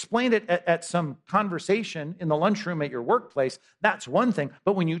just explained it at some conversation in the lunchroom at your workplace, that's one thing.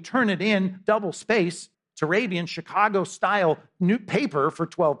 But when you turn it in double space, Turabian, Chicago-style new paper for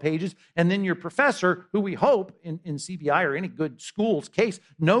 12 pages, and then your professor, who we hope in CBI or any good school's case,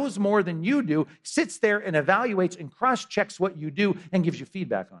 knows more than you do, sits there and evaluates and cross-checks what you do and gives you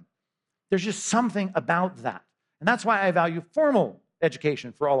feedback on it. There's just something about that. And that's why I value formal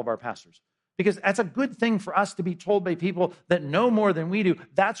education for all of our pastors. Because that's a good thing for us to be told by people that know more than we do.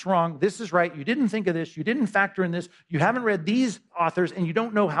 That's wrong. This is right. You didn't think of this. You didn't factor in this. You haven't read these authors, and you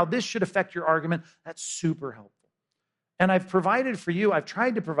don't know how this should affect your argument. That's super helpful. And I've provided for you, I've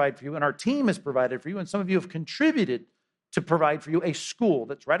tried to provide for you, and our team has provided for you, and some of you have contributed to provide for you a school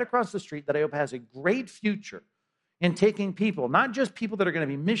that's right across the street that I hope has a great future in taking people, not just people that are going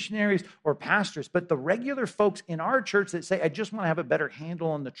to be missionaries or pastors, but the regular folks in our church that say, I just want to have a better handle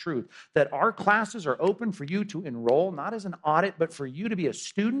on the truth, that our classes are open for you to enroll, not as an audit, but for you to be a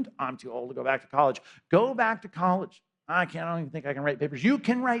student. I'm too old to go back to college. Go back to college. I don't even think I can write papers. You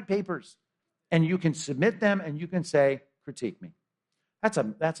can write papers, and you can submit them, and you can say, critique me. That's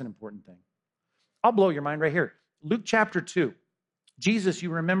an important thing. I'll blow your mind right here. Luke chapter 2. Jesus, you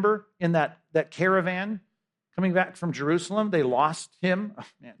remember in that caravan coming back from Jerusalem, they lost him. Oh,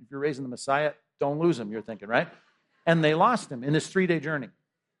 man, if you're raising the Messiah, don't lose him, you're thinking, right? And they lost him in this 3-day journey.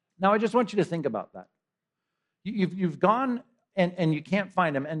 Now, I just want you to think about that. You've gone and you can't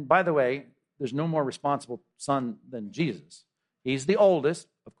find him. And by the way, there's no more responsible son than Jesus. He's the oldest,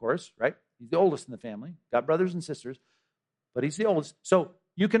 of course, right? He's the oldest in the family. Got brothers and sisters, but he's the oldest. So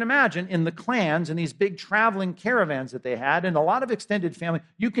you can imagine in the clans and these big traveling caravans that they had and a lot of extended family,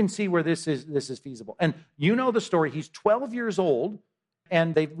 you can see where this is feasible. And you know the story. He's 12 years old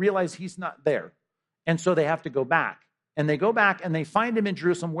and they realize he's not there. And so they have to go back. And they go back and they find him in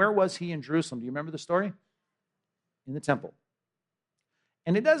Jerusalem. Where was he in Jerusalem? Do you remember the story? In the temple.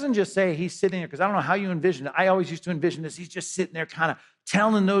 And it doesn't just say he's sitting there, because I don't know how you envision it. I always used to envision this. He's just sitting there kind of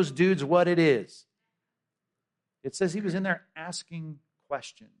telling those dudes what it is. It says he was in there asking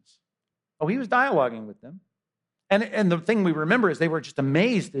questions. Oh, he was dialoguing with them. And the thing we remember is they were just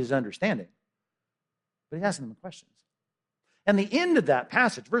amazed at his understanding. But he's asking them questions. And the end of that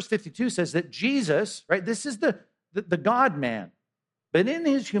passage, verse 52, says that Jesus, right, this is the God-man. But in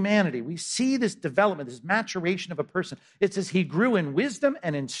his humanity, we see this development, this maturation of a person. It says he grew in wisdom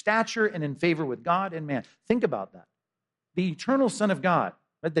and in stature and in favor with God and man. Think about that. The eternal Son of God,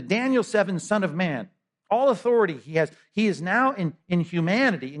 right? The Daniel 7 Son of Man. All authority he has. He is now in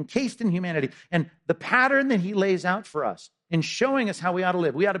humanity, encased in humanity. And the pattern that he lays out for us in showing us how we ought to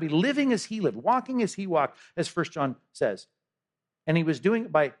live. We ought to be living as he lived, walking as he walked, as 1 John says. And he was doing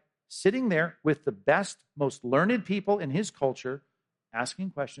it by sitting there with the best, most learned people in his culture,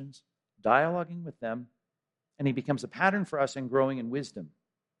 asking questions, dialoguing with them, and he becomes a pattern for us in growing in wisdom.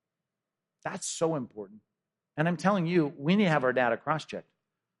 That's so important. And I'm telling you, we need to have our data cross-checked.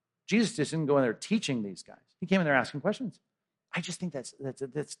 Jesus just didn't go in there teaching these guys. He came in there asking questions. I just think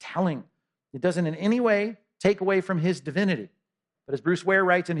that's telling. It doesn't in any way take away from his divinity. But as Bruce Ware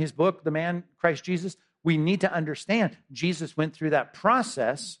writes in his book, The Man, Christ Jesus, we need to understand Jesus went through that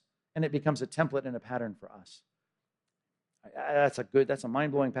process, and it becomes a template and a pattern for us. That's a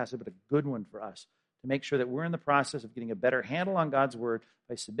mind-blowing passage, but a good one for us to make sure that we're in the process of getting a better handle on God's word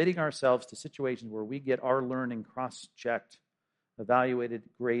by submitting ourselves to situations where we get our learning cross-checked, evaluated,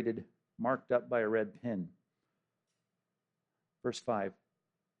 graded, marked up by a red pen. Verse 5.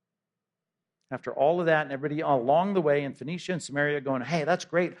 After all of that, and everybody along the way in Phoenicia and Samaria going, hey, that's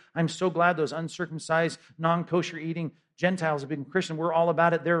great. I'm so glad those uncircumcised, non-kosher eating Gentiles have been Christian. We're all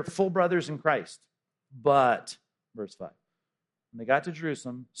about it. They're full brothers in Christ. But, verse 5. When they got to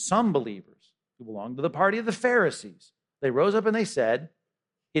Jerusalem, some believers who belonged to the party of the Pharisees, they rose up and they said,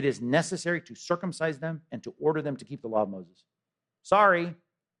 it is necessary to circumcise them and to order them to keep the law of Moses. Sorry,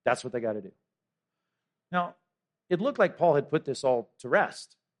 that's what they got to do. Now, it looked like Paul had put this all to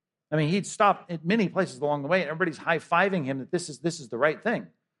rest. I mean, he'd stopped at many places along the way, and everybody's high-fiving him that this is the right thing.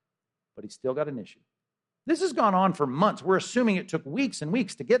 But he's still got an issue. This has gone on for months. We're assuming it took weeks and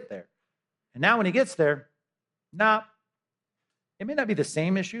weeks to get there. And now when he gets there, it may not be the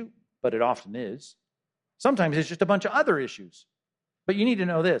same issue, but it often is. Sometimes it's just a bunch of other issues. But you need to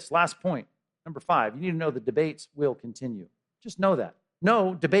know this. Last point, number 5. You need to know the debates will continue. Just know that.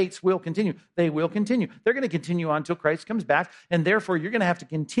 No, debates will continue. They will continue. They're going to continue on until Christ comes back, and therefore you're going to have to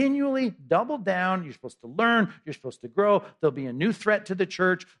continually double down. You're supposed to learn. You're supposed to grow. There'll be a new threat to the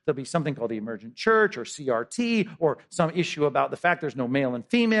church. There'll be something called the emergent church or CRT or some issue about the fact there's no male and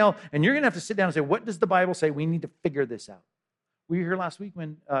female, and you're going to have to sit down and say, what does the Bible say? We need to figure this out. Were you here last week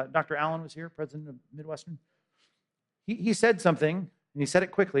when Dr. Allen was here, president of Midwestern? He said something, and he said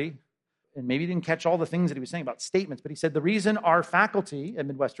it quickly, and maybe he didn't catch all the things that he was saying about statements, but he said the reason our faculty at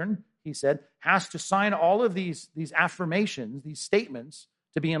Midwestern, he said, has to sign all of these affirmations, these statements,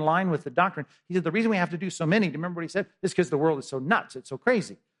 to be in line with the doctrine. He said the reason we have to do so many, do you remember what he said? Is because the world is so nuts, it's so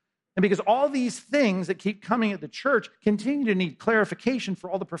crazy. And because all these things that keep coming at the church continue to need clarification for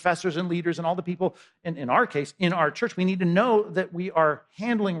all the professors and leaders and all the people, in our case, in our church. We need to know that we are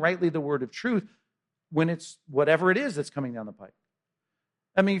handling rightly the word of truth when it's whatever it is that's coming down the pipe.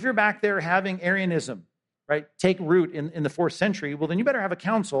 I mean, if you're back there having Arianism, right, take root in the 4th century, well, then you better have a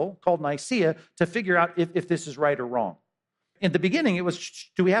council called Nicaea to figure out if this is right or wrong. In the beginning, it was,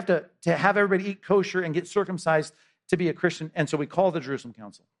 do we have to have everybody eat kosher and get circumcised to be a Christian? And so we call the Jerusalem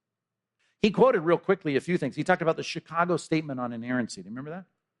Council. He quoted real quickly a few things. He talked about the Chicago Statement on Inerrancy. Do you remember that?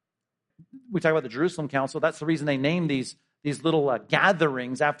 We talk about the Jerusalem Council. That's the reason they named these little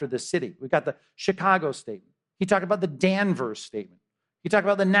gatherings after the city. We've got the Chicago Statement. He talked about the Danvers Statement. He talked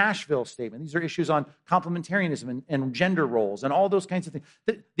about the Nashville Statement. These are issues on complementarianism and gender roles and all those kinds of things.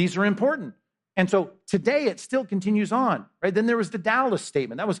 These are important. And so today it still continues on, right? Then there was the Dallas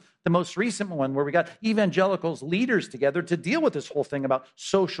Statement. That was the most recent one where we got evangelicals, leaders together to deal with this whole thing about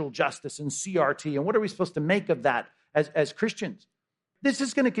social justice and CRT and what are we supposed to make of that as Christians. This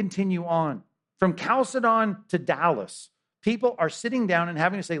is going to continue on. From Chalcedon to Dallas, people are sitting down and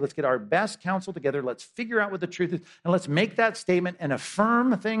having to say, let's get our best counsel together. Let's figure out what the truth is. And let's make that statement and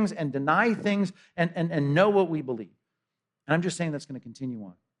affirm things and deny things and know what we believe. And I'm just saying that's going to continue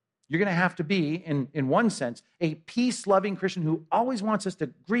on. You're going to have to be, in one sense, a peace-loving Christian who always wants us to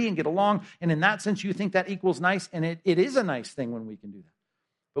agree and get along. And in that sense, you think that equals nice. And it is a nice thing when we can do that.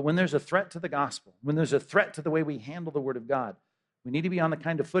 But when there's a threat to the gospel, when there's a threat to the way we handle the word of God, we need to be on the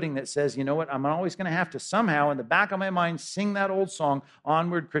kind of footing that says, you know what, I'm always going to have to somehow, in the back of my mind, sing that old song,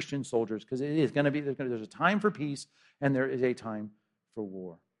 Onward, Christian Soldiers, because it is going to be, there's a time for peace and there is a time for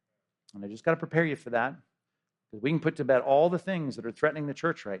war. And I just got to prepare you for that. Because we can put to bed all the things that are threatening the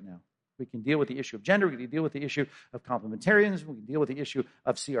church right now. We can deal with the issue of gender. We can deal with the issue of complementarianism. We can deal with the issue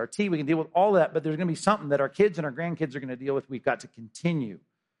of CRT. We can deal with all of that. But there's going to be something that our kids and our grandkids are going to deal with. We've got to continue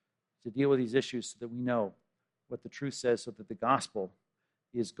to deal with these issues so that we know what the truth says, so that the gospel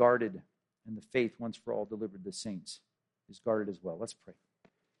is guarded and the faith once for all delivered to the saints is guarded as well. Let's pray.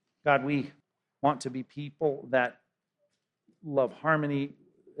 God, we want to be people that love harmony.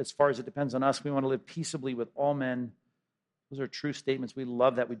 As far as it depends on us, we want to live peaceably with all men. Those are true statements. We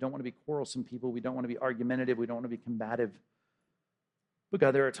love that. We don't want to be quarrelsome people. We don't want to be argumentative. We don't want to be combative. But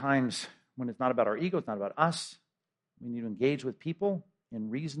God, there are times when it's not about our ego. It's not about us. We need to engage with people in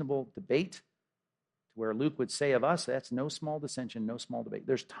reasonable debate, to where Luke would say of us, that's no small dissension, no small debate.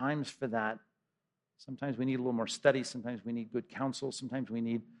 There's times for that. Sometimes we need a little more study. Sometimes we need good counsel. Sometimes we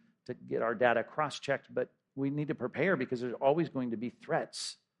need to get our data cross-checked. But we need to prepare because there's always going to be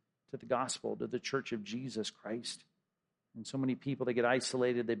threats to the gospel, to the church of Jesus Christ. And so many people, they get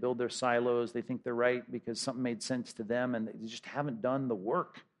isolated, they build their silos, they think they're right because something made sense to them, and they just haven't done the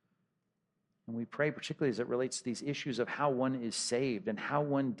work. And we pray, particularly as it relates to these issues of how one is saved and how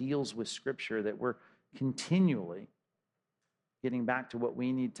one deals with Scripture, that we're continually getting back to what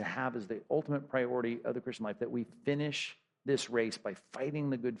we need to have as the ultimate priority of the Christian life, that we finish this race by fighting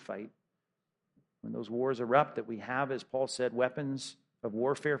the good fight. When those wars erupt, that we have, as Paul said, weapons of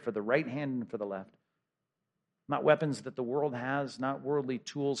warfare for the right hand and for the left. Not weapons that the world has, not worldly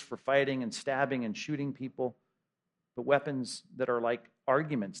tools for fighting and stabbing and shooting people, but weapons that are like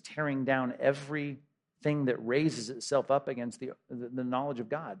arguments, tearing down everything that raises itself up against the knowledge of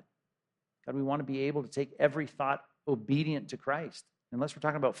God. God, we want to be able to take every thought obedient to Christ. Unless we're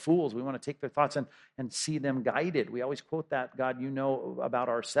talking about fools, we want to take their thoughts and see them guided. We always quote that, God, you know about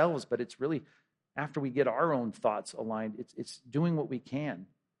ourselves, but it's really after we get our own thoughts aligned, it's doing what we can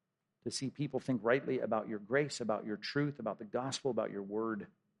to see people think rightly about your grace, about your truth, about the gospel, about your word.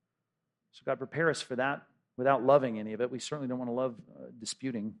 So God, prepare us for that without loving any of it. We certainly don't want to love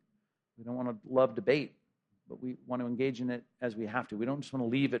disputing. We don't want to love debate, but we want to engage in it as we have to. We don't just want to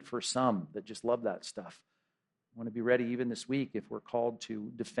leave it for some that just love that stuff. We want to be ready even this week if we're called to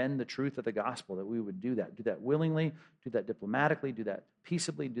defend the truth of the gospel, that we would do that willingly, do that diplomatically, do that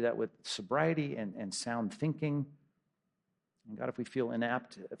peaceably, do that with sobriety and sound thinking. And God, if we feel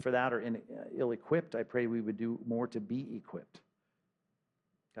inapt for that or ill-equipped, I pray we would do more to be equipped.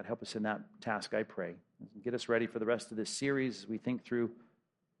 God, help us in that task, I pray. Get us ready for the rest of this series as we think through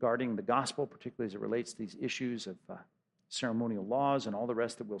guarding the gospel, particularly as it relates to these issues of ceremonial laws and all the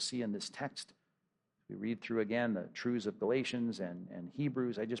rest that we'll see in this text. We read through again the truths of Galatians and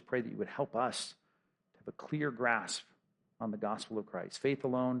Hebrews. I just pray that you would help us to have a clear grasp on the gospel of Christ. Faith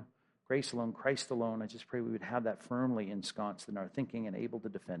alone, grace alone, Christ alone. I just pray we would have that firmly ensconced in our thinking and able to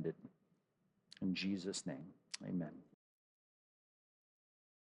defend it. In Jesus' name, amen.